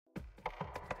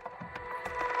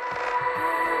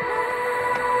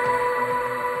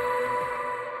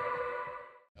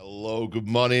good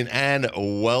morning and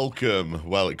welcome.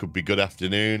 Well, it could be good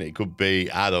afternoon. It could be,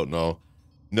 I don't know.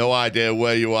 No idea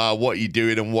where you are, what you're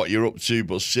doing and what you're up to,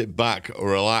 but sit back,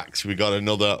 relax. We got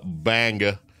another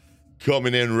banger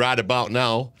coming in right about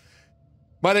now.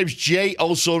 My name's Jay,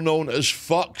 also known as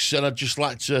Fox, and I'd just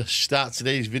like to start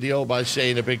today's video by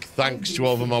saying a big thanks to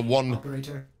over my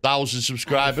 1,000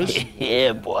 subscribers.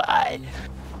 Yeah, boy.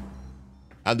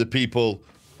 And the people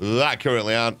that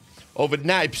currently aren't. Over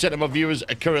 90% of my viewers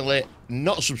are currently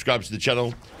not subscribed to the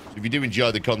channel. So if you do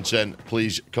enjoy the content,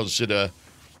 please consider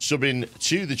subbing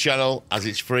to the channel, as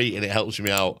it's free and it helps me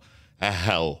out a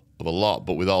hell of a lot.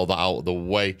 But with all that out of the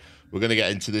way, we're going to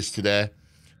get into this today.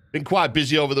 Been quite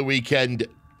busy over the weekend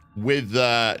with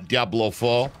Diablo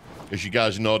 4. As you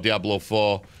guys know, Diablo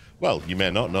 4, well, you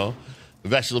may not know,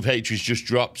 Vessel of Hatred's just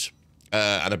dropped,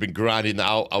 and I've been grinding that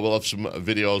out. I will have some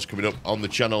videos coming up on the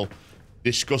channel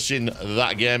discussing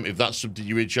that game, if that's something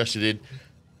you're interested in.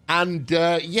 And,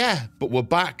 yeah, but we're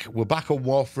back. We're back on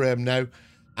Warframe now,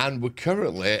 and we're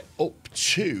currently up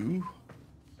to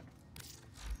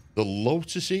the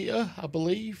Lotus Eater, I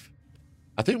believe.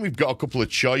 I think we've got a couple of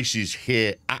choices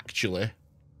here, actually.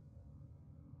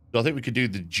 So I think we could do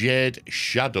the Jade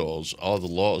Shadows or the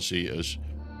Lotus Eaters.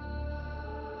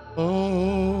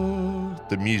 Oh,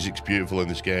 the music's beautiful in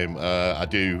this game. I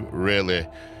do really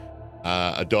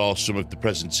adore some of the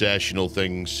presentational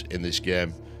things in this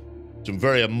game. Some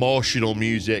very emotional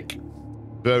music.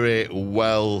 Very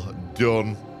well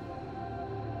done.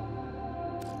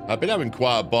 I've been having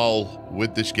quite a ball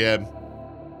with this game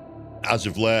as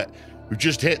of late. We've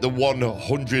just hit the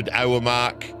 100-hour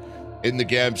mark in the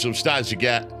game, so I'm starting to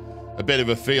get a bit of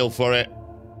a feel for it.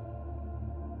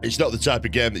 It's not the type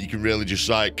of game that you can really just,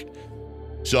 like,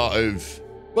 sort of...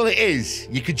 Well, it is.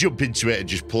 You can jump into it and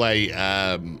just play,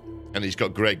 and it's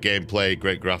got great gameplay,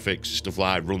 great graphics, stuff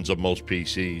like that. It runs on most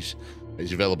PCs.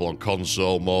 It's available on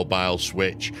console, mobile,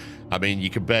 Switch. I mean, you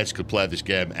can basically play this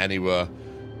game anywhere.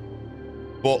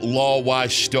 But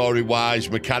lore-wise,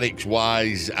 story-wise,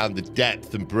 mechanics-wise, and the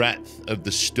depth and breadth of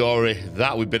the story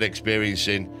that we've been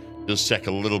experiencing does take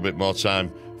a little bit more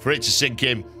time for it to sink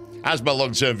in. As my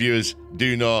long-term viewers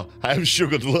do know, I have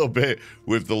struggled a little bit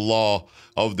with the lore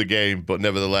of the game, but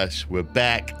nevertheless, we're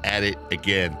back at it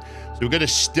again. So we're going to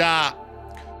start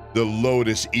the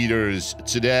Lotus Eaters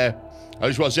today. I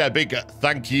just want to say a big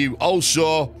thank you.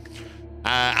 Also,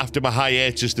 after my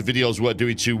hiatus, the videos weren't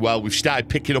doing too well. We've started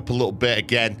picking up a little bit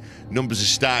again. Numbers are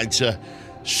starting to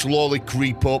slowly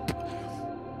creep up,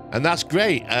 and that's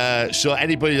great. So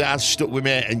anybody that has stuck with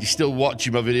me and you're still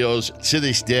watching my videos to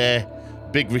this day,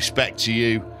 big respect to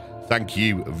you. Thank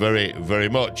you very, very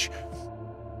much.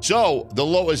 So, the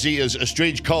Lotus Eaters, a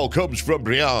strange call comes from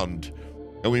beyond,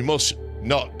 and we must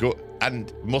not go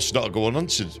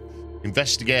unanswered.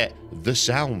 Investigate the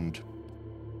sound.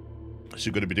 So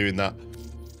we're going to be doing that.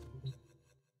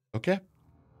 Okay.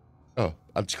 Oh,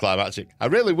 anticlimactic. I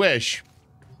really wish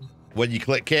when you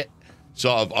click it,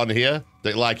 sort of on here,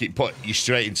 that like it put you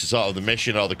straight into sort of the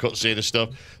mission or the cutscene and stuff.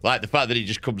 Like the fact that it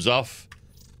just comes off.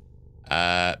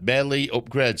 Melee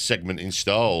upgrade segment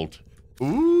installed.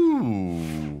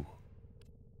 Ooh.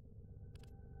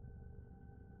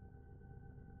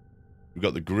 We've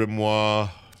got the Grimoire,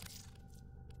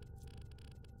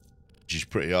 which is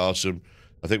pretty awesome.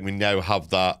 I think we now have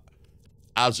that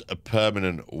as a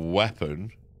permanent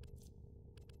weapon,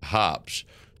 perhaps.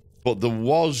 But there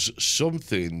was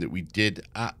something that we did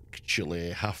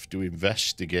actually have to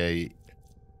investigate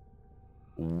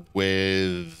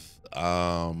with...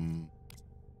 We'll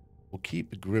keep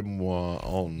the Grimoire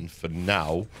on for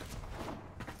now.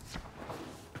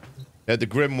 The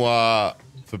Grimoire,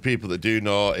 for people that do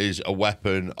know, is a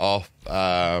weapon of...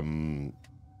 let me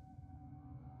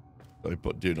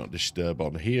put Do Not Disturb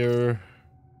on here.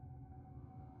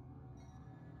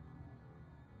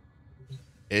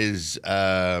 Is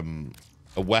a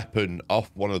weapon off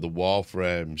one of the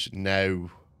Warframes. Now...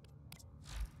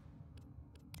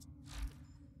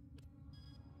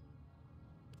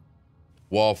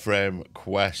 Warframe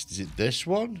quest. Is it this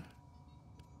one?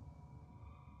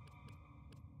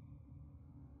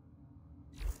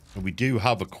 And we do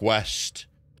have a quest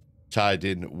tied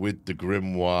in with the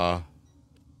Grimoire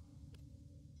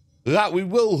that we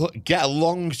will get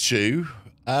along to.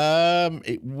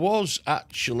 It was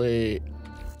actually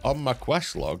on my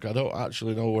quest log. I don't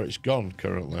actually know where it's gone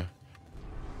currently.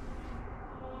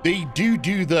 They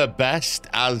do their best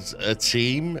as a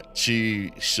team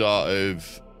to sort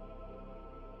of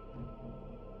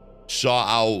sort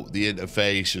out the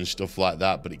interface and stuff like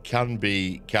that, but it can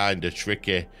be kind of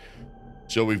tricky.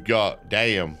 So we've got,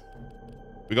 damn,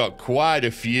 we've got quite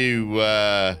a few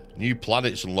new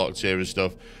planets unlocked here and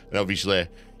stuff. And obviously,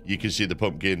 you can see the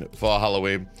pumpkin for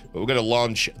Halloween. But we're going to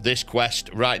launch this quest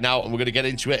right now, and we're going to get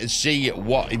into it and see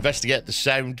what Investigate the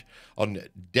Sound on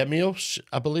Demios,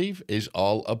 I believe, is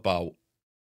all about.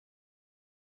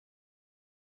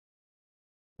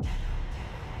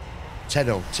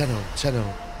 Tenno.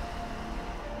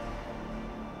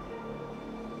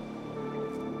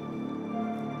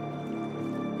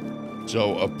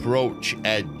 So, approach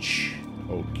edge.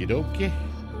 Okie dokie.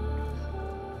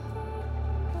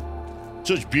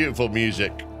 Such beautiful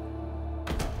music.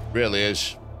 Really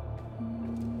is.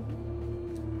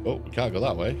 Oh, we can't go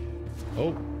that way.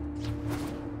 Oh.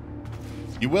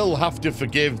 You will have to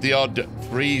forgive the odd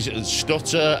freeze and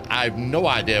stutter. I have no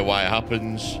idea why it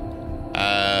happens.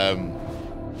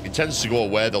 It tends to go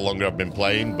away the longer I've been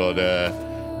playing, but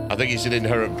I think it's an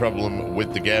inherent problem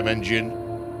with the game engine.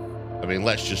 I mean,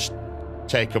 let's just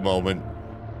take a moment.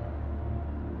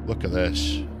 Look at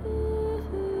this.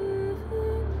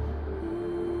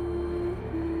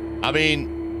 I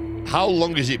mean, how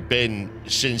long has it been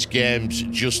since games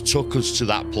just took us to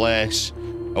that place,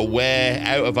 away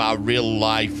out of our real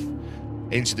life,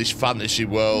 into this fantasy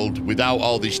world without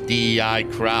all this DEI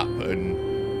crap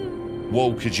and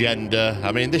woke agenda?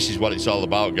 I mean, this is what it's all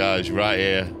about, guys, right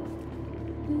here.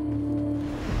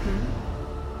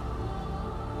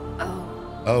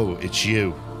 Oh, it's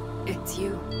you. It's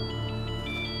you.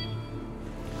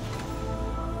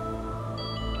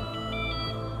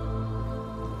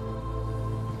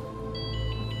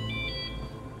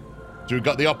 So we've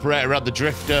got the operator and the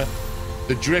drifter.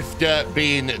 The drifter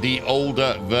being the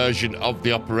older version of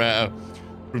the operator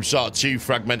from sort of two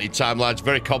fragmented timelines.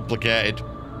 Very complicated.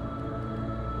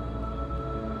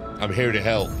 I'm here to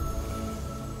help.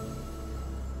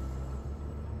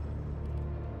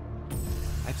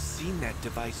 I've seen that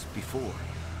device before.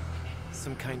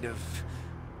 Some kind of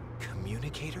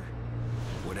communicator?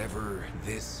 Whatever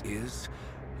this is,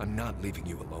 I'm not leaving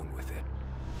you alone with it.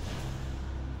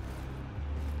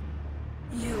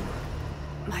 You,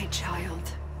 my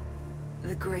child,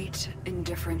 the great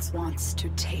indifference wants to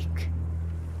take.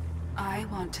 I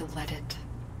want to let it.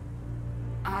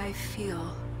 I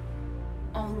feel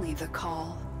only the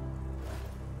call.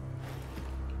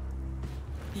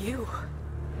 You,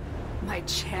 my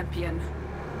champion,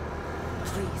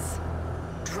 please,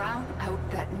 drown out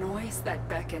that noise that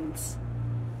beckons.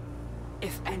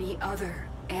 If any other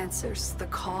answers the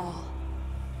call,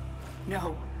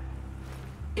 no,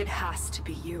 it has to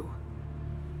be you.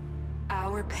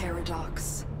 Our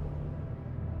paradox.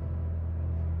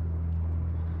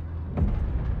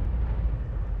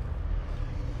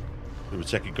 We're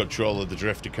taking control of the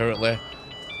drifter currently.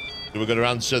 So we're going to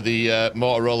answer the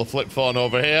Motorola flip phone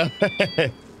over here.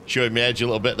 Showing me edge a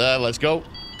little bit there. Let's go.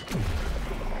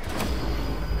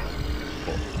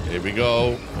 Here we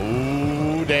go.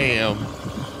 Ooh, damn.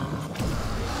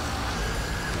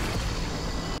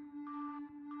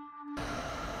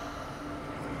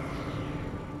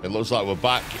 It looks like we're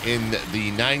back in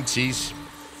the 90s.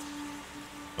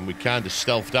 And we kind of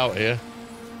stealthed out here.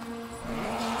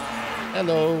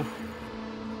 Hello.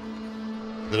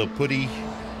 Little putty.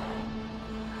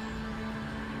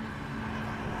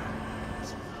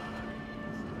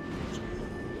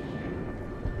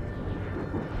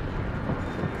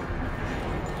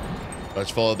 Let's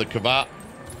follow the cavat.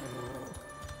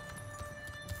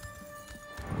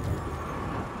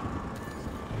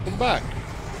 Come back.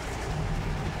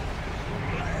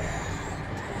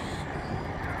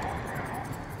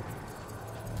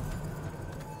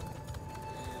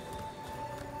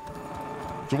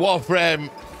 So Warframe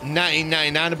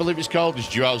 1999, I believe it's called, is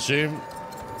due out soon.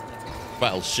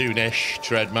 Well, soonish,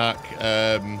 trademark.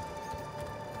 Going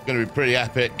to be pretty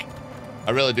epic.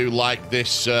 I really do like this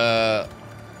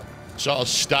sort of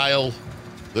style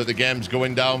that the game's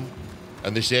going down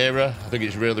and this era. I think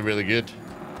it's really, really good.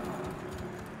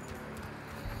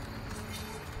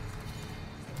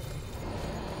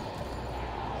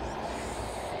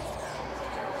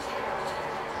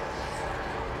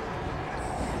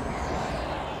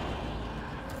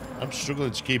 I'm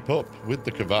struggling to keep up with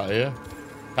the cavat here.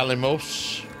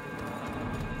 Kalimos.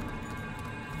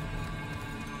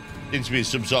 Seems to be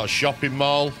some sort of shopping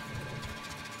mall.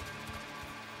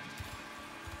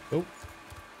 Oh.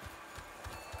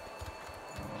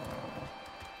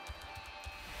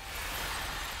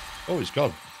 Oh, he's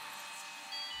gone.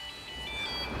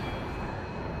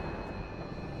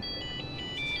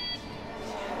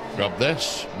 Grab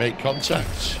this, make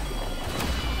contact.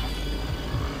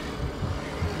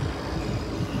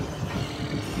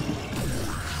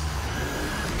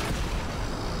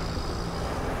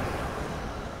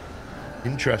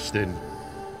 Interesting.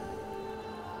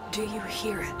 Do you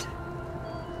hear it?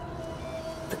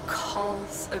 The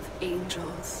calls of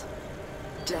angels,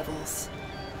 devils,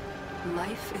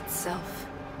 life itself.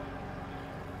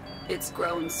 It's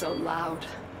grown so loud.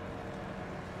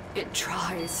 It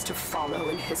tries to follow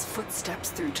in his footsteps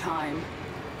through time.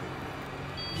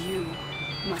 You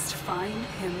must find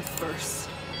him first.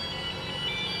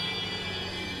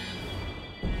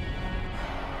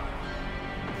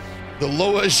 The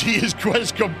lower she is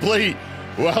quest complete.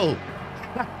 Well,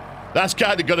 that's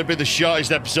kind of going to be the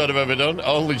shortest episode I've ever done.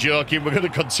 Only joking. We're going to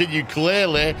continue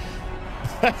clearly.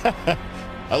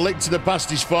 A link to the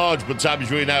past is forged, but time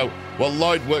is running out. While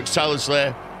Lloyd works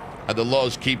tirelessly and the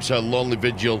Laws keeps her lonely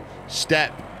vigil,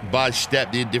 step by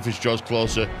step, the indifference draws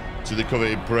closer to the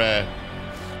coveted prey.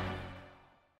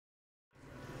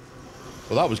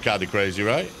 Well, that was kind of crazy,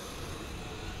 right?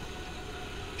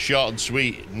 Short and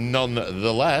sweet,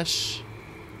 nonetheless.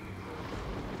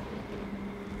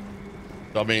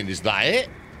 I mean, is that it?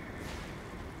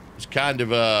 It's kind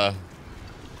of a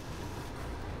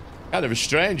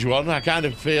strange one. I kind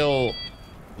of feel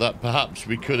that perhaps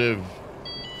we could have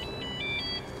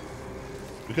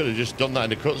just done that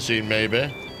in a cutscene,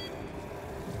 maybe.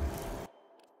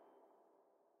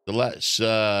 So let's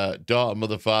daughter,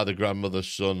 mother, father, grandmother,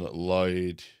 son,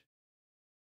 Lloyd.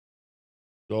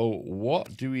 So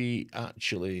what do we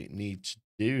actually need to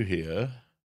do here?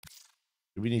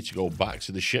 Do we need to go back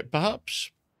to the ship,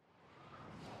 perhaps?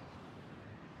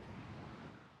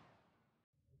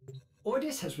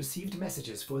 Ordis has received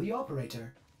messages for the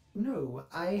operator. No,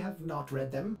 I have not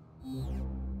read them.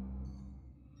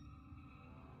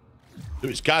 So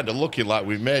it's kind of looking like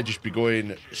we may just be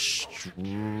going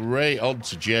straight on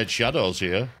to Jade Shadows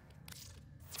here.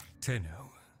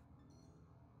 Tenno,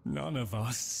 none of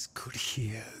us could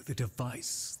hear the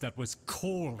device that was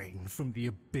calling from the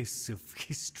abyss of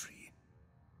history.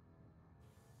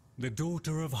 The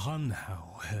daughter of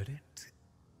Hunhao heard it,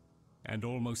 and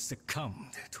almost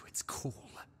succumbed to its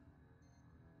call.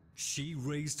 She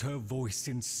raised her voice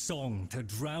in song to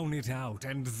drown it out,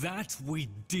 and that we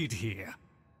did hear.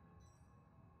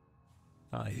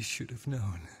 I should have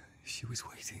known she was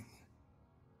waiting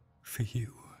for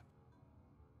you.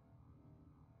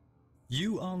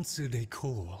 You answered a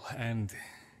call and,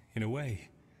 in a way,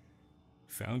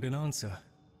 found an answer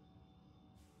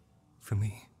for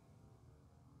me.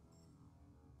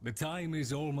 The time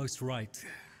is almost right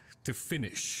to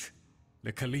finish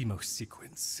the Kalimos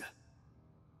sequence.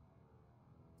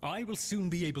 I will soon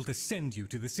be able to send you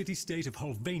to the city-state of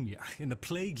Hulvania in the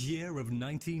plague year of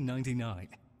 1999,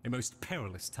 a most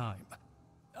perilous time.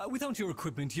 Without your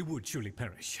equipment, you would surely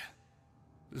perish.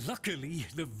 Luckily,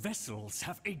 the vessels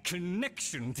have a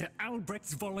connection to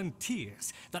Albrecht's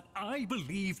volunteers that I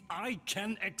believe I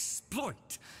can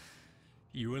exploit.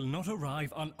 You will not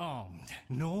arrive unarmed,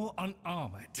 nor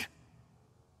unarmored.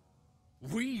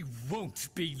 We won't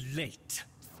be late.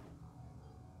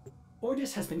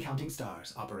 Ordis has been counting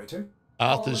stars, operator.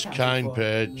 Arthur's Keen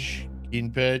page.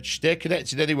 Stay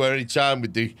connected anywhere, anytime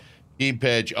with the Keen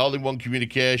page. All-in-one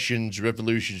communications,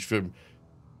 revolutions from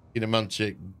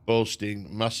Kinemantic, boasting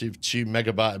massive 2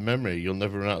 megabyte of memory. You'll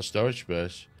never run out of storage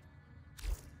space.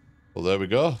 Well, there we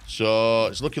go. So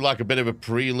it's looking like a bit of a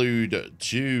prelude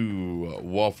to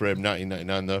Warframe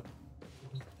 1999, though.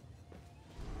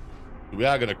 We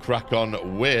are going to crack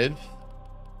on with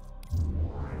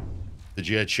the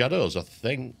Jade Shadows, I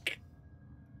think.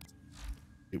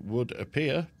 It would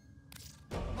appear.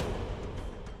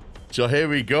 So here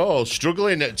we go.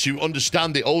 Struggling to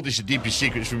understand the oldest and deepest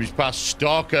secrets from his past,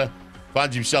 Stalker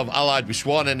finds himself allied with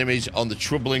sworn enemies on the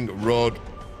troubling road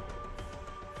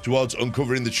towards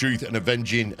uncovering the truth and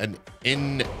avenging an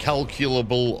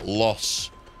incalculable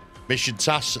loss. Mission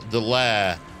task: the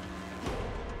lair.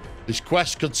 This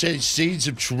quest contains seeds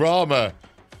of trauma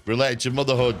related to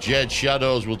motherhood. Jade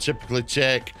Shadows will typically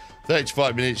take 30 to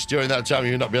 40 minutes. During that time,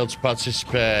 you will not be able to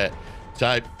participate.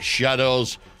 Type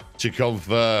Shadows to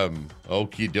confirm.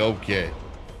 Okie dokie.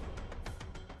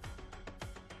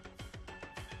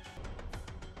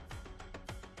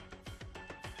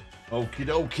 Okie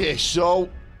dokie. So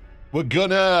we're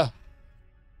gonna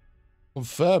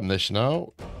confirm this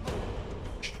now.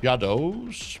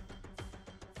 Shadows.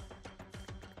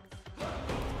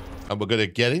 And we're gonna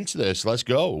get into this. Let's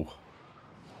go.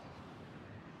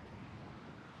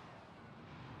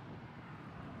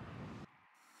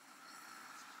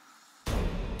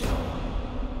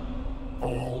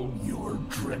 All your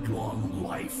dreadlong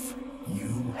life,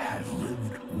 you have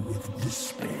lived with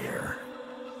despair,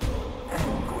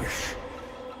 anguish,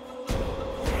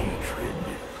 hatred.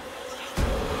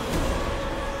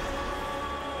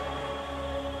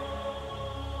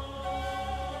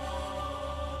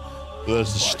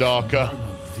 There's the Stalker. None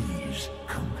of these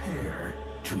compare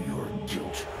to to your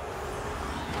guilt.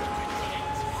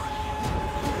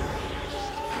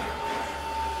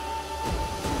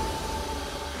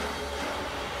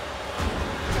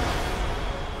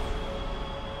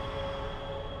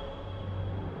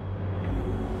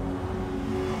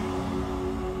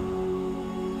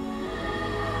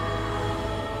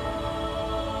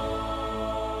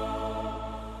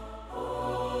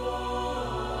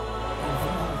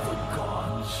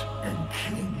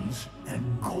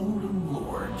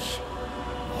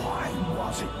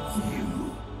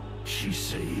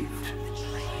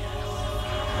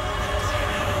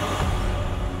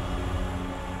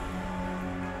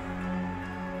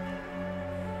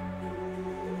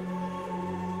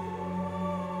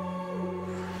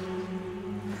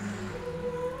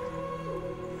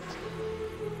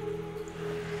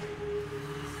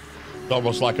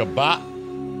 Almost like a bat.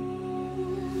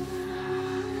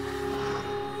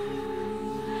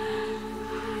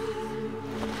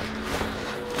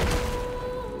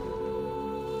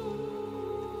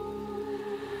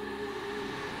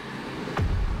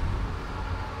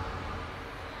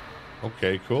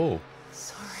 Okay, cool.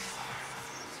 Sorry.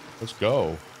 Let's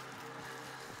go.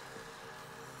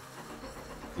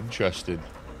 Interesting.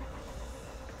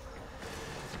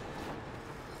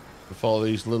 Follow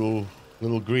these little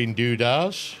green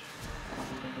doodahs.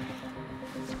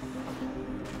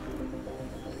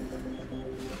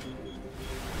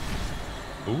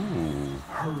 Ooh.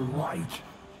 Her light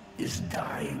is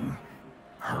dying.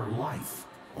 Her life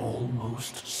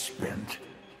almost spent.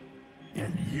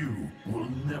 And you will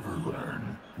never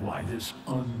learn why this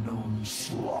unknown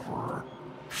slaughterer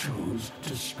chose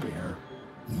to spare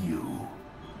you.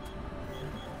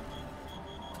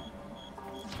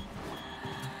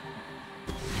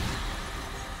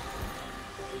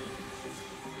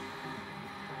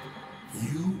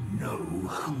 You know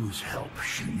whose help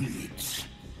she needs.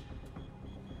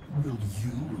 Will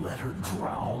you let her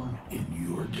drown in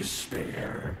your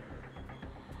despair?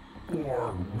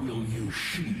 Or will you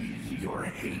sheathe your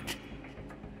hate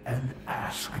and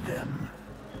ask them?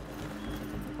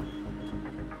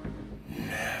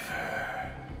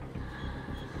 Never.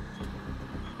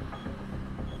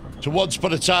 So once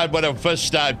upon a time when I first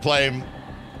started playing,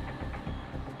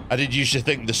 I did used to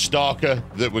think the Stalker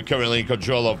that we're currently in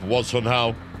control of was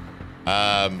Hunhow.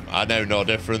 I know no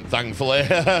different, thankfully.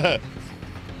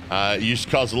 It used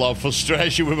to cause a lot of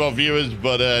frustration with my viewers,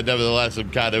 but nevertheless,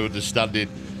 I'm kind of understanding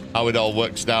how it all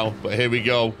works now. But here we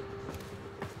go.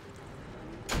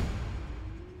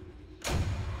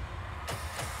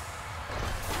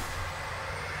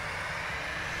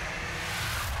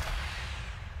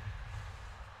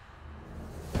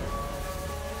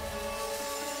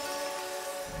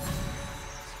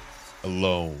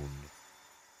 Alone.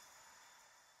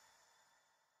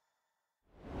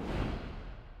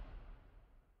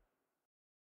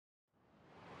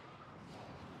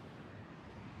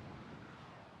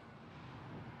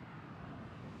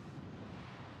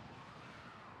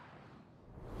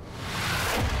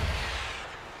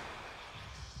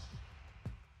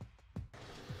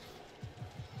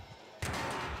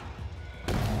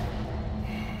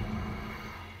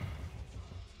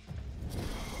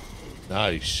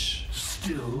 Nice.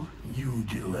 Still, you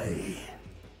delay.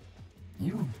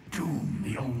 You doom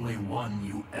the only one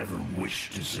you ever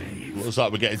wished to save. Looks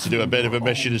like we're getting to do a bit of a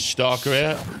mission as Stalker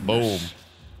here. Boom.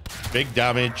 Big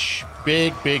damage.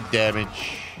 Big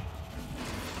damage.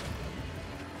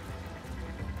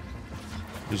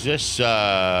 Is this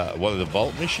one of the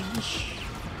vault missions?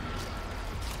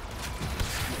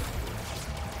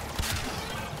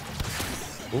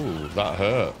 Ooh, that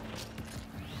hurt.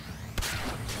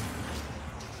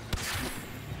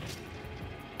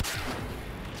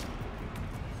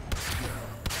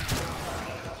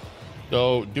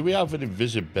 So, do we have an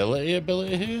invisibility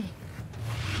ability here?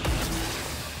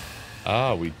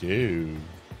 Ah, we do.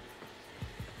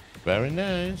 Very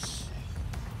nice.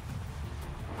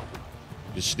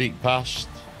 Just sneak past.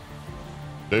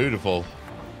 Beautiful.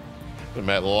 Gonna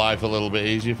make life a little bit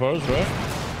easier for us, right?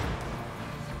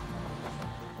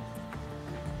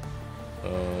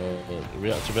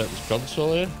 Reactivate this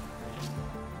console here.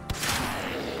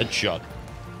 Headshot.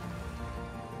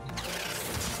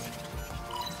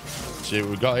 See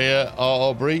what we got here.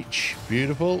 Auto breach.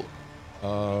 Beautiful.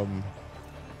 We'll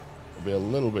be a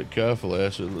little bit careful here,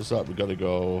 so it looks like we've got to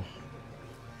go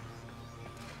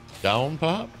down,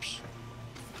 perhaps.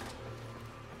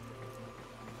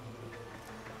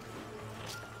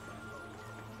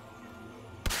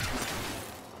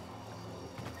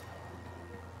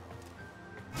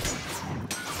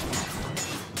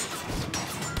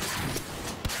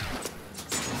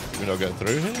 We're not getting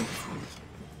through here.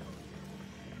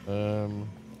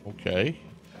 Okay.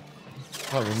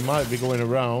 Well, we might be going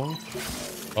around.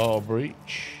 Oh,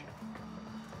 breach.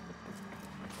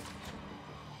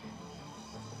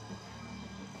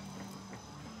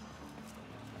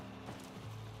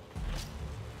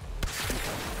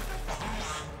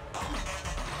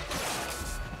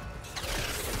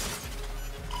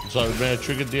 So we may have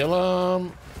triggered the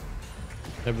alarm.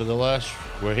 Nevertheless,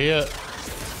 we're here.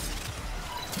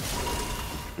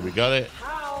 We got it.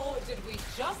 How did we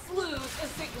just lose a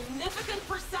significant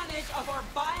percentage of our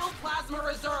bioplasma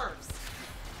reserves?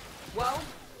 Well,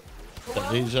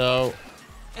 Get these out.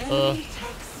 enemy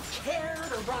techs care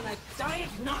to run a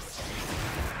diagnostic.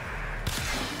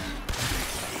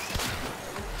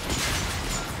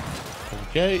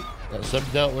 Okay, that's them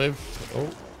dealt with. Oh.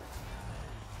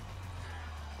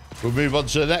 We'll move on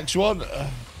to the next one.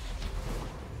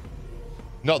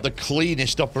 Not the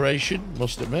cleanest operation,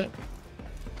 must admit.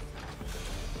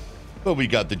 But we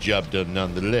got the job done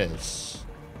nonetheless.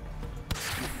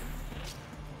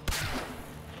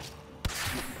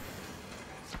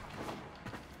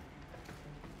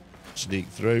 Sneak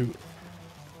through.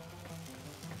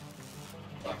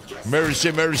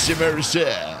 Mercy, mercy, mercy.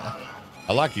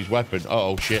 I like his weapon.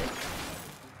 Oh, shit.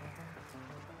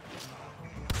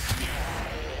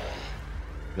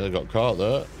 Nearly got caught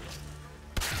there.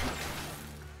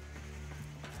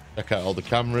 Check out all the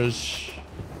cameras.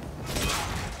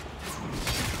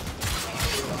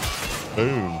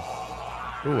 Boom.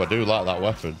 Ooh, I do like that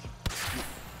weapon.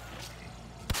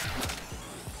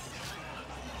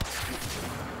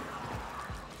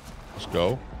 Let's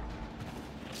go.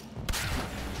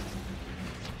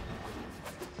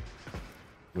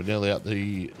 We're nearly at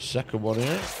the second one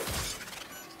here.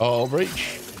 Oh,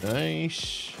 breach.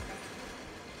 Nice.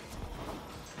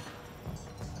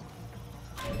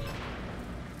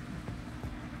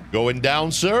 Going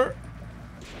down, sir.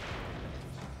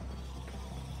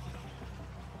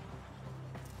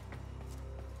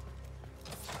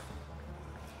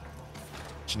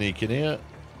 Sneak in here.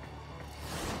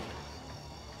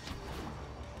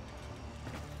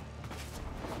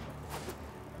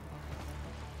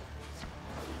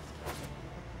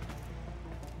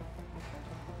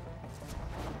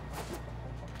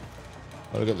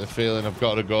 I got the feeling I've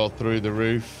got to go through the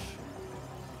roof.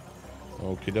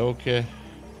 Okie dokie.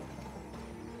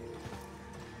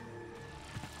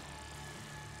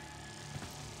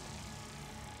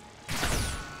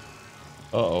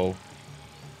 Uh-oh.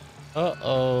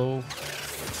 Uh-oh.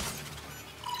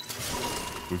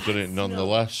 We've done it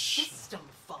nonetheless. System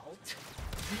fault.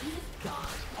 We've got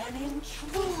an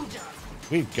intruder.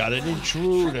 We've got an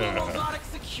intruder. Triple robotic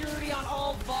security on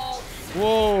all vaults.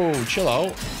 Whoa, chill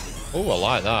out. Oh, I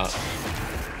like that.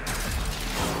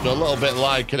 So a little bit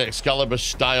like an Excalibur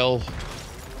style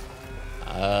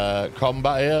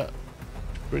combat here.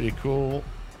 Pretty cool.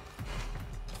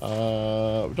 We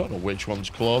don't know which one's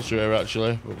closer here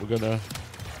actually, but we're gonna.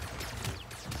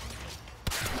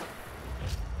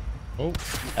 Oh,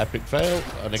 epic fail,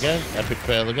 and again, epic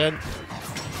fail again.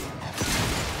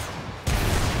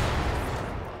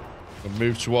 And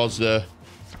move towards the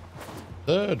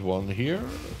third one here.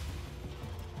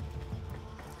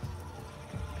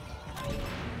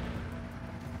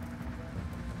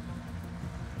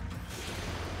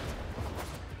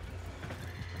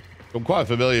 I'm quite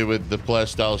familiar with the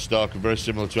playstyle Stalker, very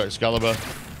similar to Excalibur.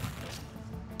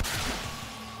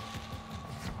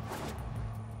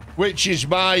 Which is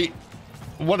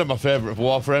one of my favourite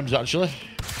Warframes, actually.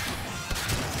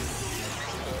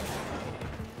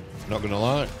 Not gonna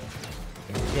lie.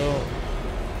 Here we go.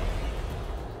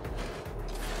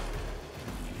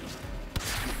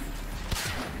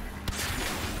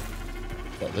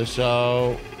 Got this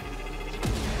out.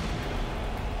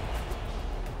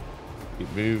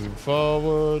 Keep moving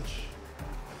forward.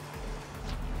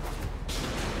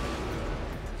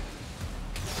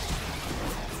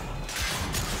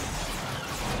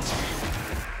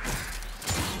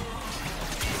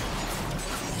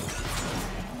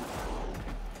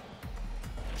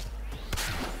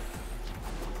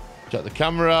 Check the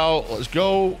camera out. Let's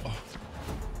go.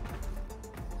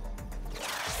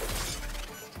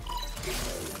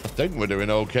 I think we're doing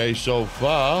okay so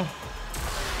far.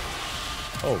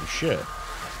 Oh, shit.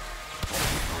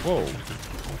 Whoa.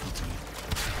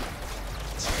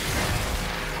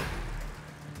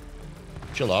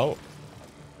 Chill out.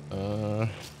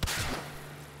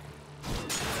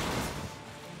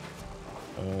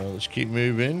 Let's keep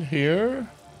moving here.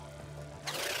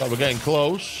 Oh, we're getting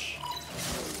close.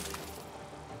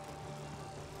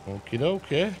 Okie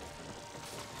dokie.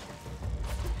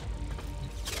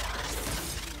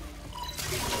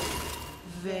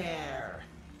 There.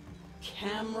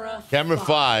 Camera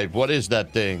 5. What is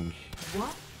that thing?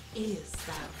 What is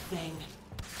that thing?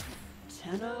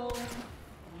 Tenno?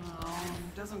 Oh,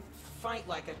 doesn't fight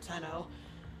like a Tenno.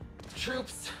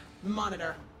 Troops,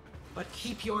 monitor, but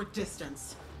keep your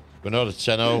distance. We're not a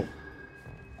Tenno.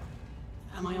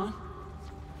 Am I on?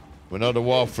 We're not a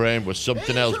Warframe. We're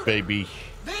something else, baby.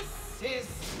 This is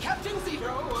Captain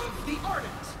Zero of the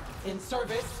Ardent, in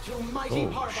service to mighty Oh,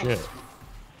 Parvos. shit.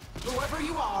 Whoever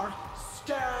you are,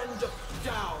 stand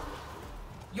down.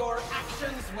 Your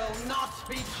actions will not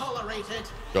be tolerated.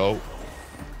 Go.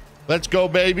 Let's go,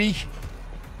 baby.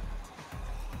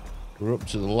 We're up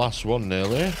to the last one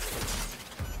nearly.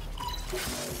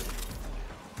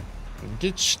 It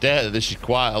did state that this is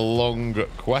quite a long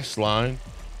quest line.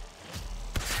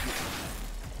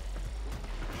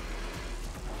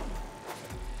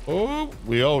 Oh,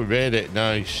 we all made it.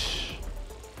 Nice.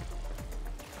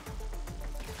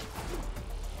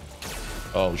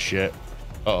 Oh, shit.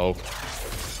 Uh-oh.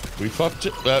 We fucked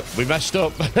it. We messed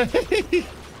up.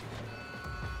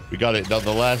 We got it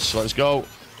nonetheless. Let's go.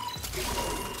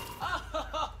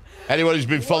 Anyone who's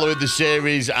been following the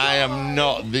series, I am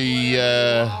not the...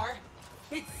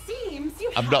 It seems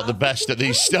you I'm not the best at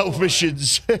these stealth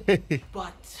missions.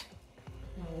 But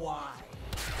why?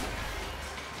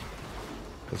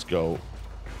 Let's go.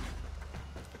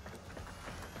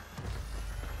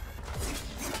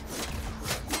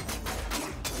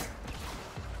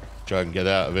 Try and get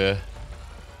out of here.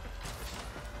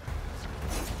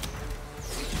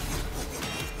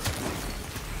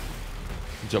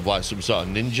 To have like some sort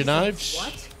of ninja knives.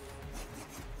 What?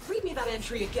 Read me that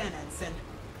entry again, Ensign.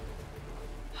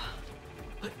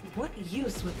 But what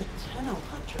use would the Tenno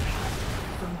Hunter have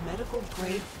for medical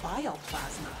grade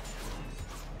bioplasma?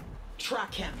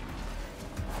 Track him.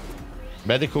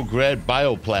 Medical grade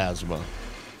bioplasma.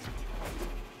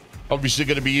 Obviously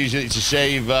going to be using it to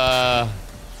save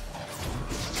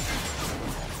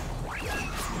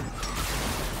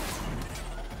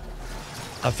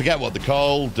I forget what they're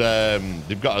called.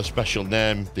 They've got a special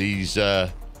name. These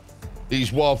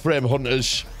Warframe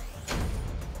hunters.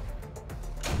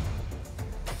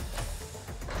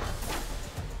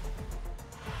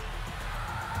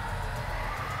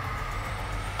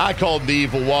 I call them the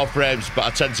evil Warframes, but I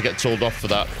tend to get told off for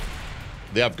that.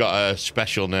 They have got a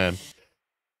special name.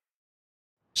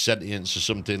 Sentience or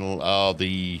something. Oh,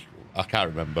 I can't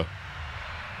remember.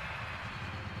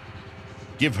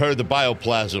 Give her the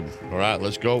bioplasm. All right,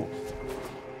 let's go.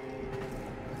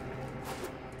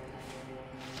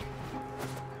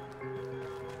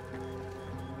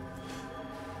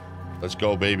 Let's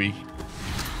go, baby.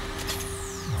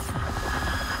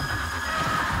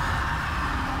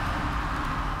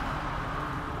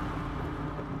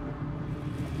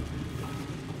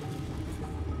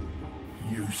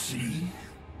 You see?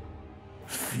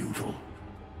 Futile.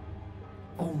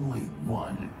 Only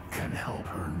one can help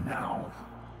her now.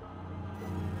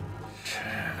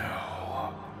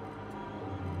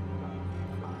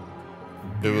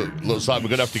 It looks like we're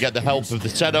going to have to get the help of the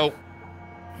Tenno.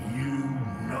 You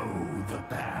know the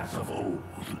path of old.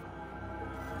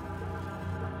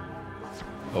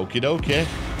 Okie dokie.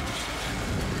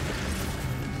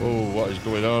 Oh, what is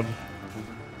going on?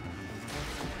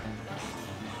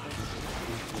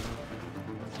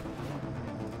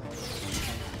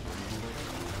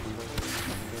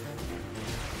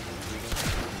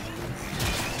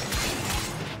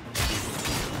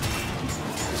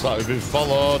 Looks like we've been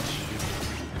followed.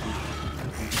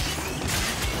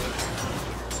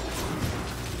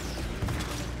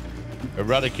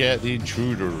 Eradicate the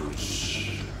intruders.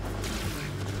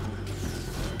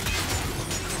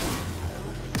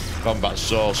 Combat's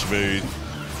so smooth.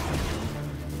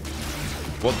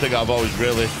 One thing I've always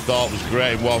really thought was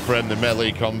great in Warframe, the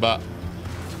melee combat.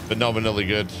 Phenomenally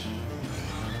good.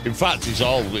 In fact, it's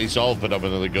all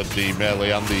phenomenally good, the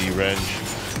melee and the range.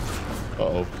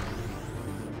 Uh-oh.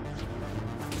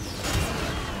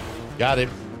 Got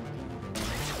him.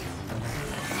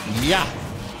 Yeah.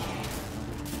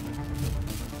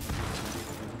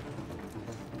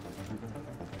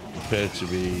 Appear to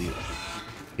be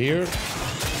here.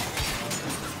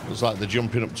 Looks like they're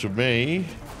jumping up to me.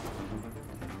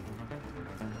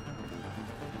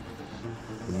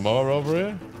 More over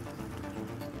here.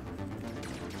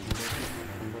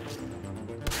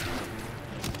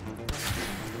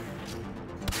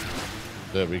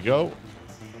 There we go.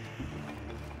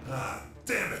 Ah,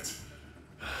 damn it.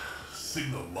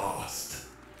 Signal lost.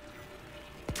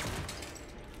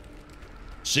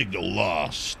 Signal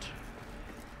lost.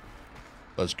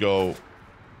 Let's go.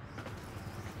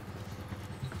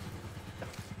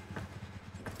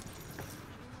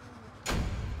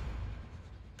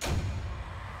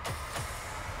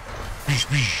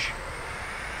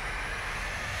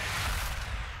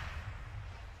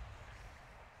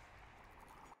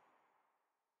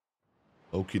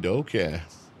 Okie dokie.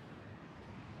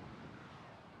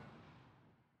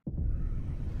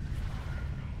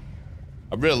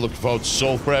 I'm really looking forward to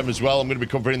Warframe as well. I'm going to be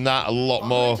covering that a lot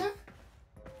more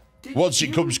once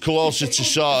it comes closer to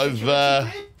sort of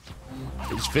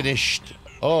it's finished.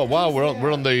 Oh wow,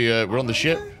 we're on the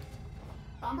ship.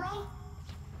 Umbra?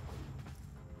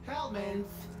 Hellman.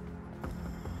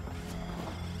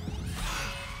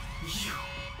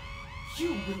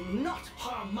 You will not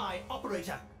harm my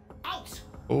operator. Out!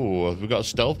 Oh, have we got to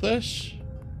stealth this?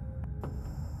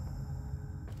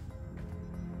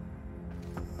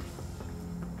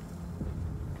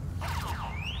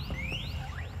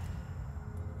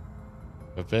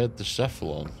 Evade the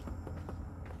cephalon.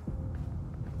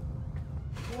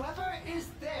 Whoever is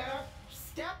there,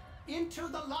 step into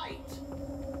the light.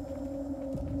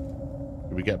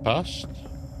 Did we get past?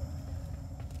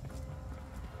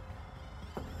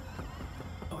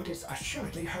 Otis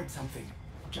assuredly heard something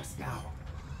just now.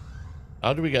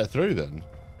 How do we get through then?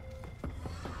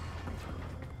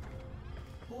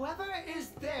 Whoever is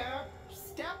there,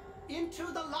 step into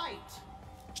the light.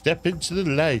 Step into the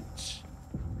light.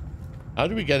 How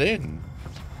do we get in?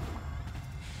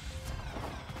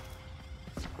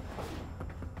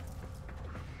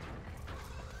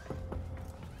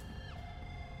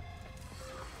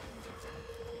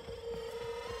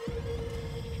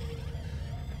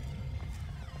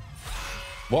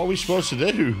 What are we supposed to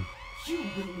do? You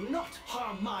will not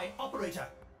harm my operator.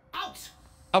 Out!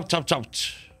 Out, out,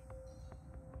 out.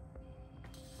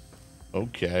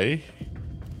 Okay.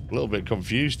 A little bit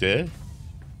confused here.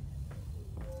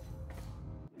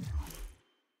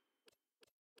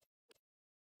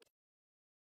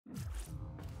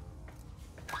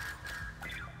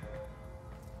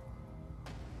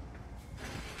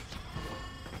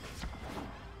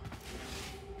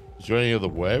 Is there any other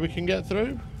way we can get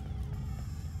through?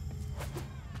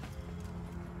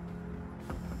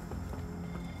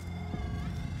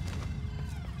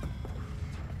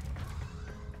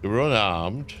 We're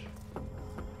unarmed.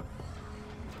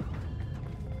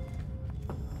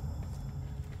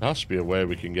 There has to be a way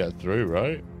we can get through,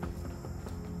 right?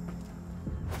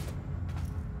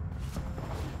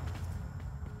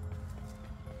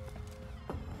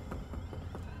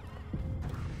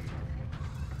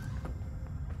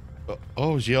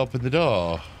 Oh, has he opened the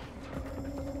door?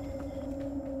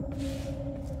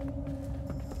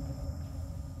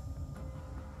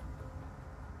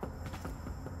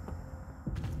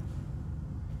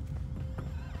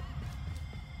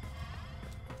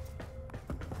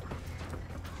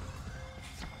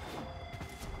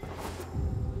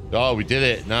 Oh, we did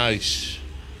it. Nice.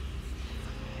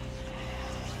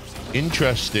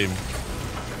 Interesting.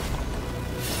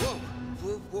 Whoa,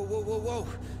 whoa, whoa, whoa, whoa, whoa.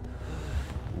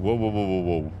 Whoa, whoa, whoa, whoa,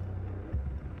 whoa.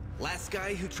 Last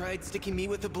guy who tried sticking me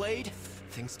with a blade?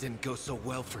 Things didn't go so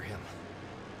well for him.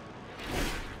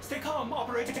 Stay calm,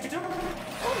 operator.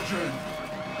 Urgent!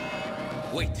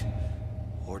 Wait.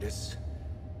 Ordis,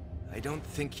 I don't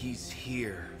think he's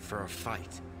here for a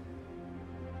fight.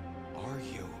 Are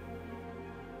you?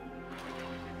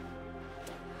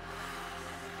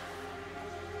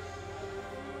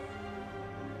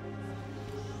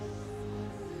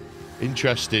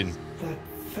 Interesting. That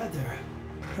feather.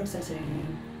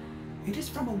 Processing. It is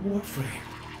from a Warframe.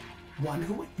 One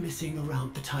who went missing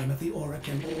around the time of the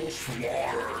Oracle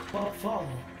fall,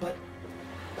 but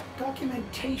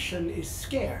documentation is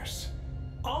scarce.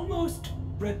 Almost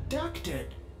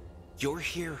redacted. You're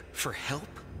here for help?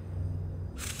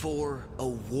 For a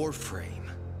Warframe?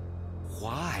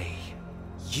 Why?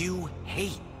 You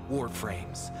hate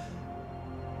Warframes.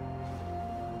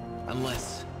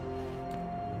 Unless...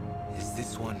 is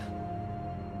this one...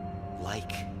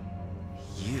 like...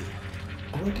 you?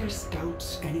 Ordis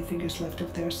doubts anything is left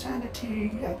of their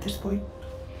sanity at this point.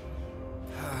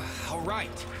 All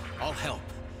right, I'll help.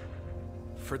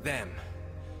 For them.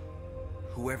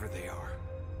 Whoever they are.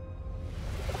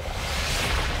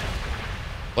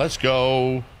 Let's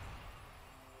go.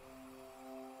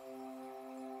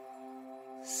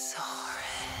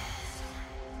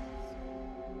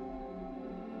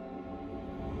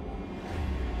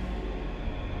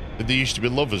 Did they used to be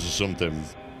lovers or something?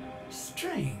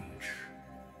 Strange.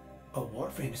 A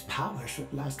Warframe's power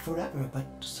should last forever, but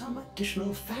some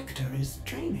additional factor is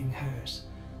draining hers.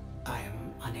 I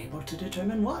am unable to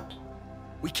determine what.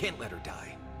 We can't let her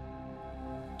die.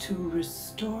 To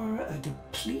restore a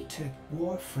depleted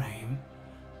Warframe,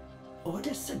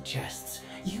 Ordis suggests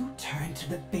you turn to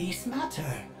the base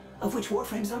matter of which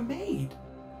Warframes are made.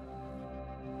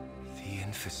 The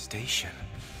infestation.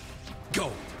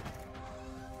 Go!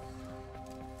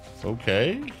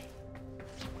 Okay.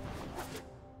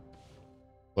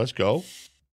 Let's go.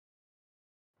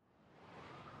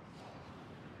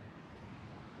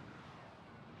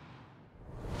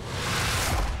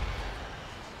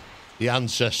 The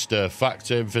ancestor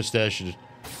factor infestation.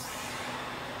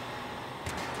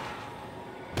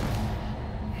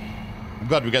 I'm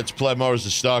glad we get to play more as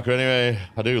the Stalker anyway.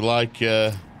 I do like...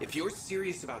 If you're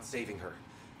serious about saving her,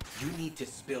 you need to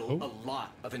spill a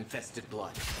lot of infested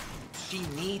blood. She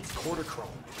needs cortichrome,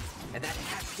 and that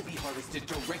has to be harvested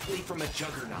directly from a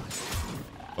juggernaut.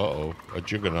 Uh-oh, a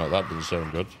juggernaut. That doesn't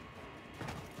sound good.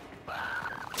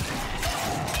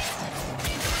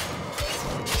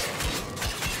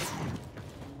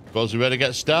 Suppose we better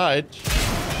get started.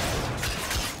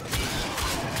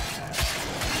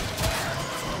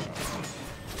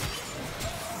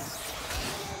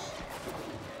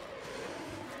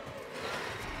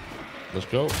 Let's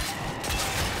go.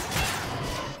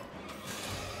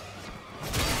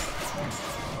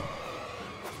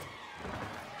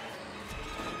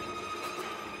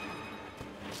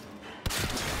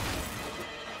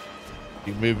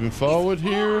 Keep moving forward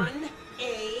here.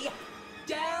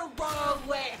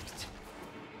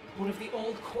 One of the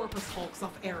old corpus hulks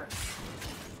off Eris.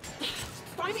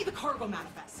 Find me the cargo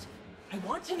manifest. I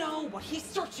want to know what he's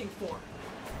searching for.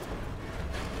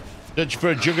 Search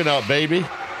for a juggernaut, baby.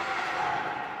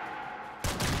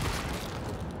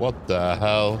 What the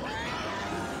hell?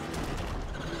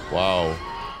 Wow.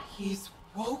 He's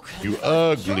woken. You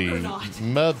ugly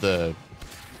mother.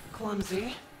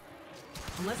 Clumsy.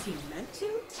 Unless he meant to?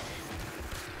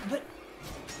 But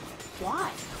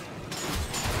why?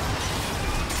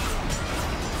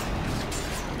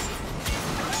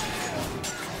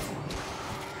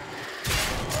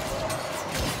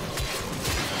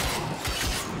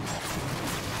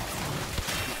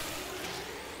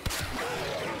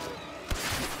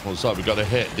 What's that? We got to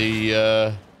hit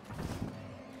the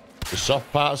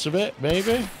soft parts of it,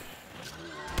 maybe?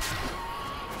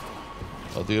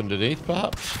 Or the underneath,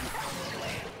 perhaps?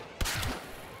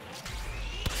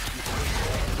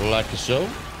 Like so.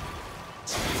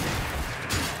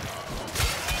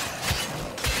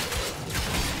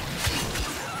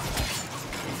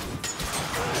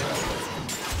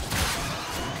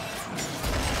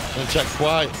 Gonna take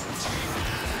quite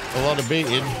a lot of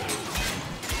beating.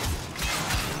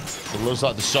 It looks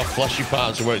like the soft fleshy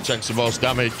parts are where it takes the most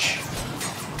damage.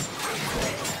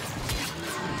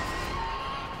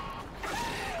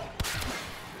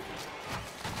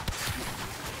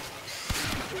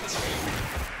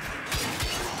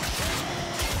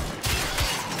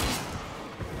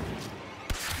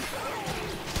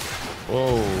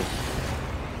 Whoa.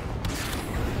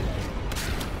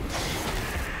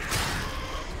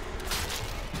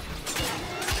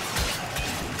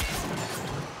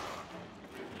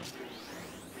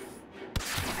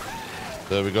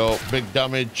 There we go. Big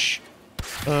damage.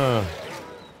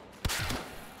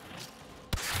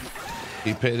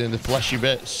 Keep hitting in the fleshy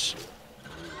bits.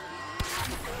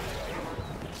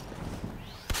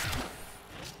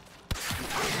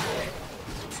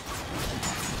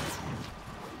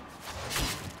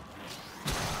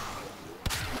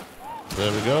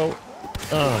 There we go.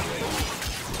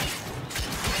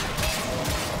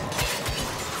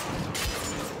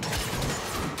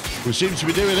 We seem to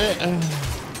be doing it.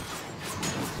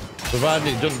 Provided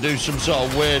it doesn't do some sort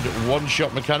of weird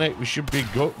one-shot mechanic, we should be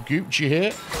Gucci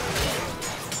here.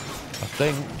 I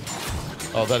think.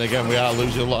 Oh, then again, we are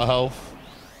losing a lot of health.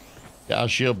 Get our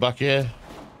shield back here.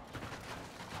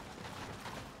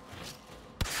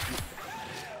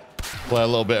 Play a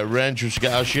little bit of range just to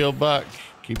get our shield back.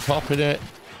 Keep popping it.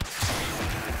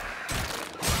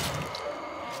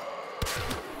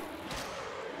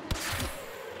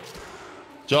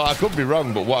 So I could be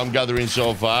wrong, but what I'm gathering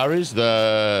so far is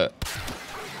the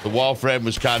Warframe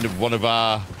was kind of one of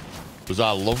our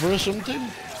lover or something.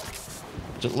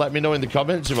 So let me know in the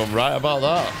comments if I'm right about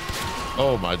that.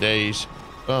 Oh my days.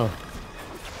 Oh.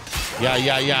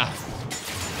 Yeah.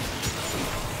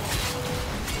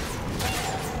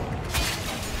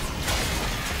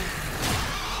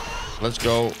 Let's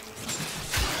go.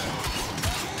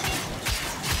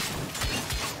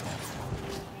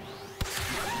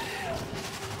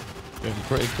 Getting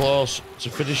pretty close to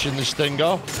finishing this thing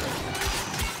off.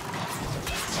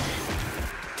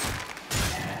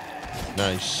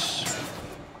 Nice.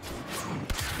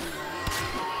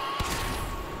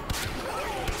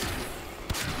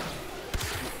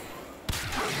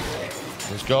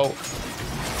 Let's go.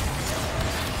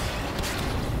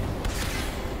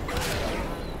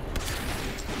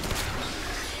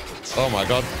 Oh my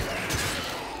god.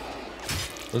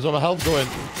 Where's all my health going?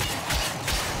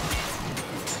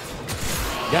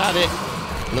 Got it.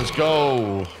 Let's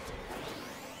go.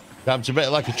 Time to bit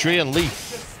like a tree and leaf.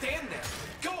 Just stand there.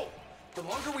 Go. The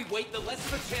longer we wait, the less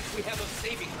of a chance we have of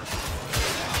saving her.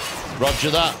 Roger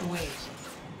that. Wait.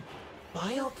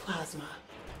 Bioplasma.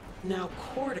 Now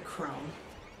cortichrome.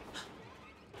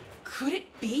 Could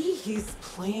it be he's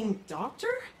playing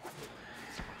doctor?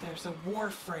 There's a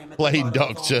Warframe at Playing the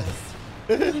bottom doctor. of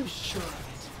all this. I'm sure of it.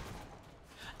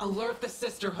 Alert the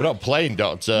sisterhood. We're not playing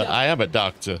doctor. No. I am a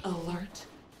doctor. Alert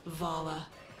Vala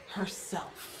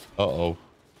herself. Uh-oh.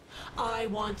 I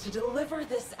want to deliver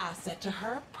this asset to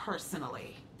her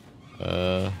personally.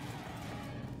 We're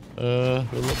a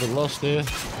little bit lost here.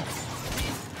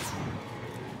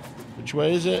 Which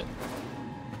way is it?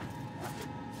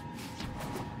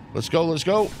 Let's go, let's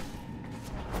go.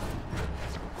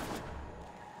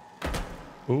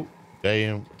 Oh,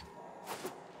 damn.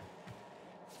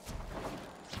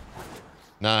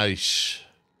 Nice.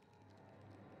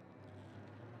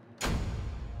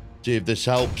 See if this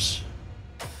helps.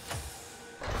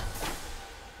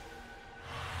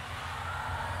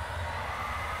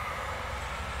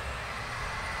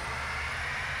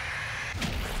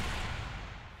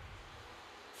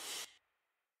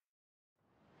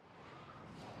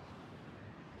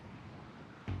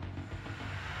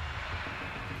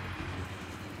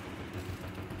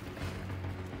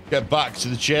 Get back to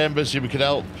the chamber, see if we can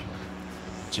help.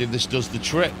 See if this does the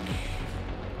trick.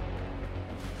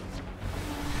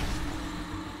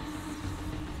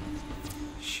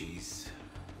 She's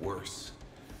worse.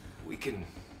 We can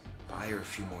buy her a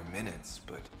few more minutes,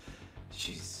 but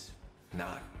she's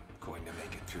not going to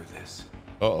make it through this.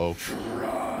 Uh-oh.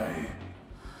 Try.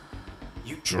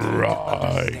 You Try. don't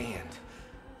understand.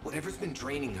 Whatever's been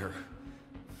draining her,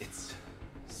 it's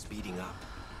speeding up.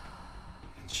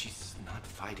 And she's not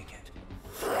fighting it.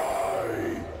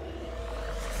 Try.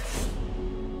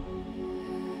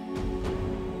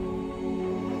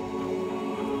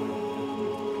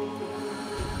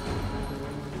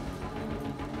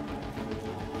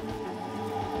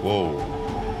 Whoa.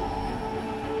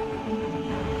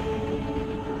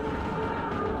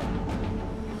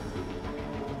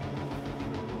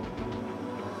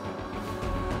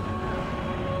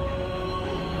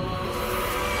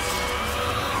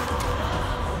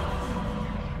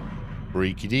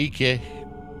 Freaky deaky.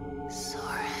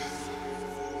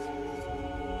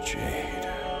 Jade.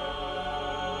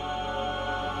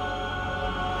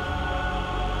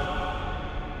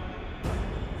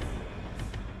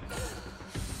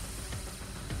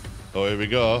 Oh, here we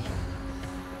go.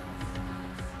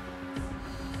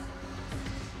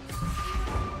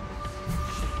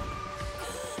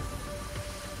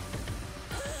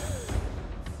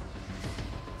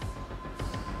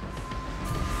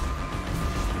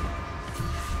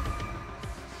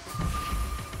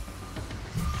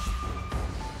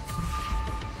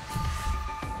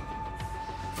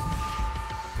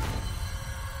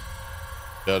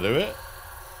 Did I do it?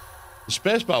 The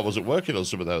spacebar wasn't working on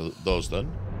some of those then.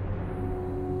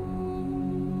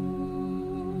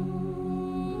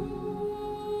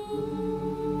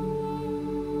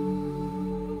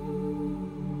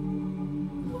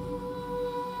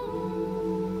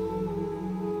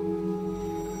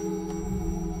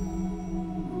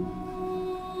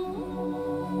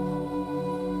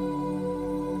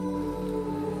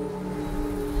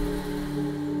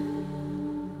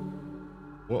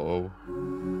 Whoa.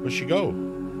 Where'd she go?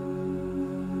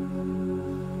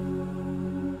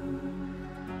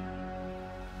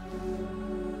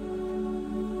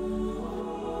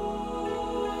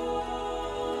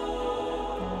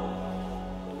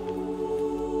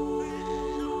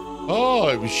 Oh,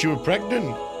 it was she was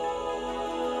pregnant.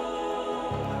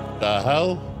 The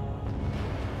hell?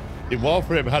 In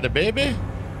Warframe had a baby?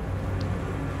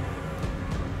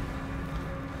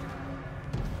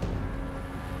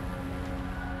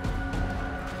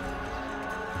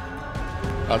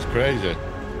 That's crazy.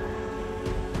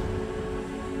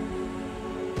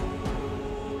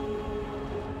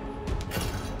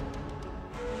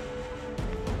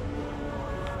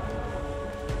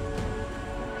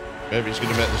 Maybe it's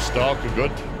going to make the stalker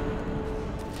good.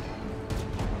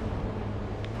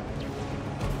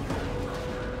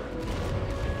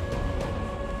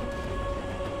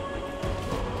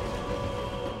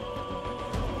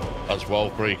 That's well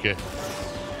freaky.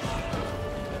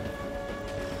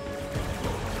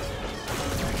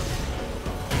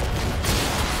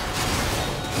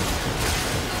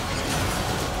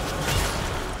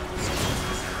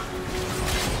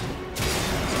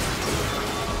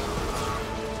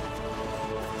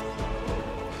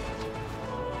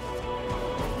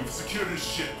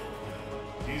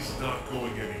 He's not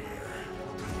going anywhere.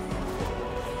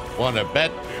 Wanna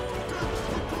bet?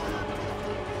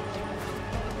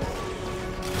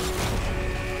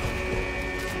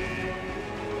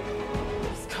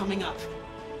 He's coming up.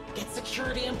 Get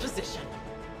security in position.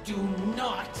 Do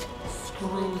not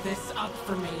screw this up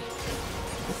for me.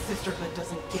 The Sisterhood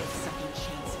doesn't give second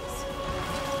chances.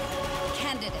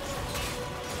 Candidate,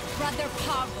 Brother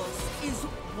Pavos is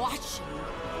watching.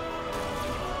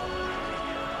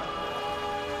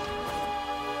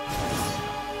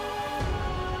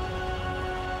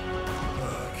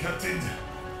 Captain,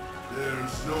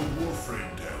 there's no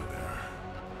Warframe down there.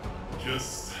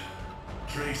 Just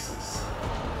traces.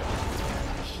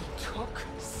 He took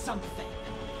something.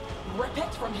 Rip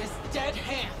it from his dead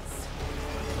hands.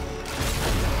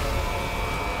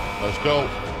 Let's go.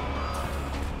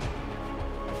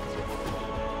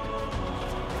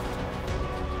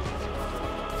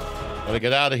 Gotta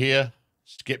get out of here.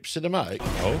 Skip cinematic.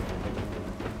 Oh.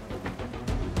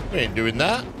 We ain't doing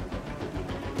that.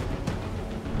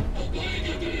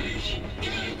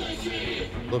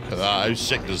 Look at that. How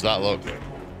sick does that look?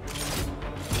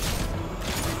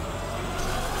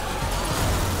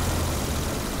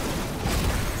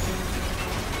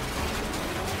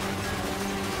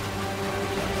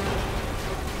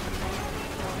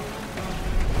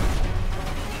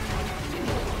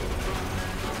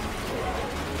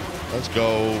 Let's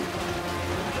go.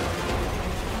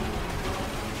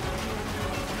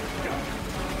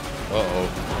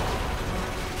 Uh-oh.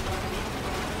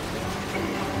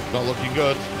 Not looking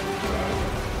good.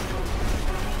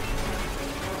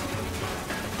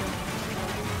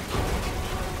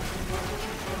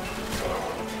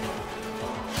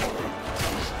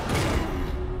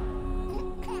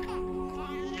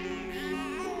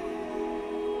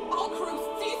 All crews,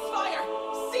 cease fire!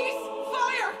 Cease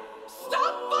fire!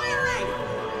 Stop firing!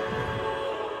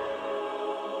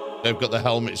 They've got the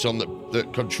helmets on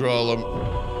that control them.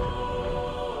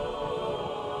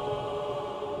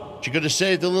 You gonna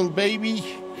save the little baby?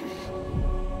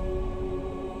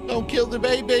 Don't kill the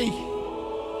baby.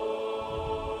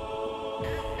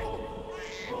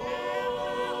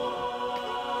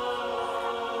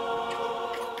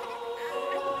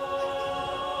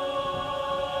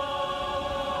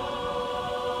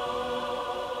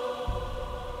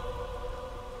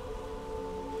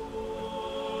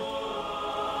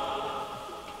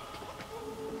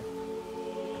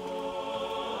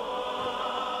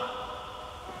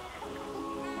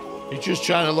 He's just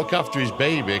trying to look after his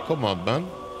baby. Come on, man.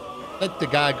 Let the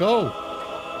guy go.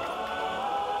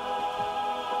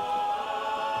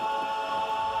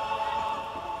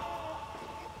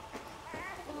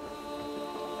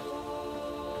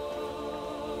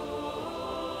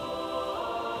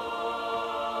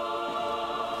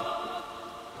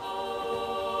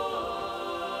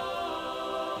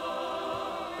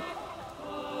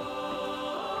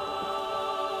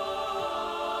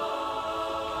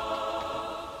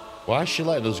 Why is she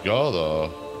letting us go,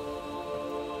 though?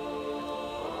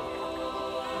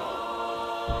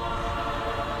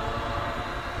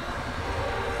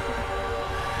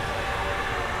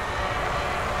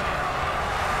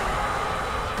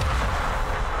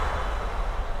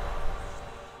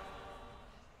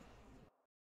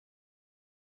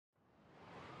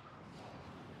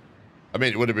 I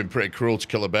mean, it would have been pretty cruel to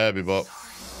kill a baby, but...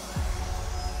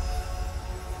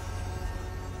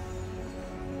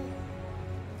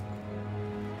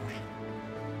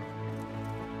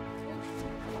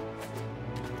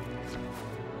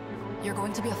 You're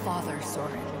going to be a father,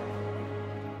 Soren.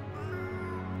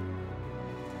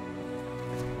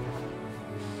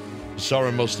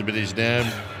 Soren must have been his name.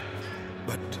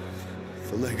 But,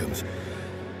 Phlegums,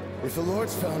 if the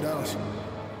Lord's found out...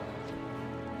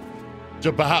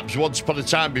 So perhaps once upon a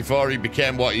time before he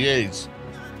became what he is,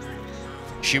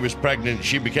 she was pregnant,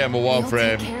 she became a Warframe.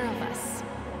 You'll take care of us.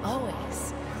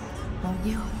 Always. Won't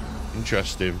you?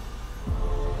 Interesting.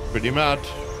 Pretty mad.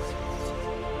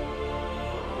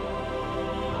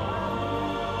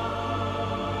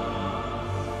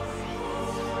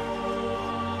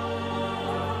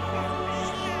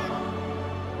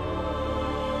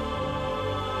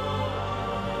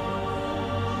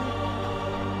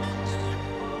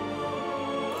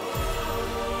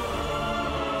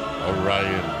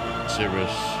 Orion,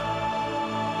 Sirius,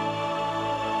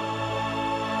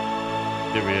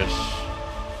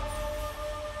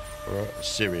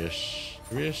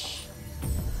 Sirius.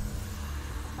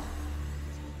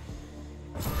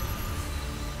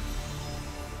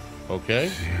 Okay.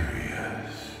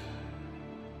 Serious.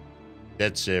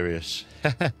 Dead serious.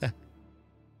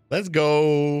 Let's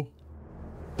go.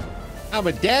 I'm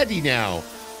a daddy now.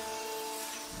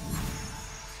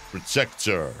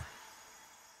 Protector.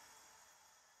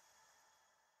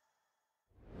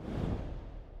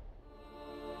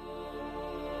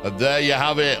 And there you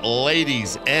have it,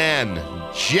 ladies and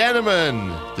gentlemen.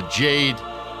 The Jade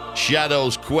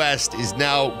Shadows quest is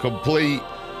now complete.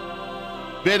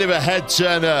 Bit of a head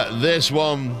turner, this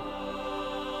one.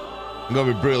 I'm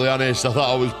gonna be brutally honest, I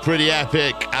thought it was pretty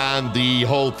epic, and the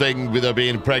whole thing with her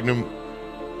being pregnant,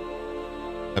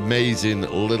 amazing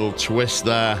little twist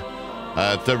there.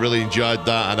 Thoroughly enjoyed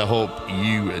that, and I hope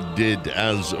you did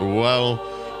as well.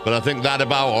 But I think that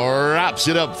about wraps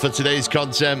it up for today's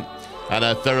content, and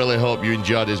I thoroughly hope you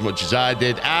enjoyed as much as I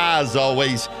did. As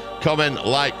always, comment,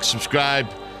 like, subscribe,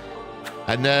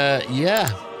 and yeah,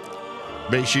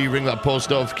 make sure you ring that post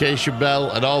notification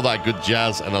bell and all that good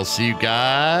jazz, and I'll see you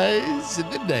guys in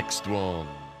the next one.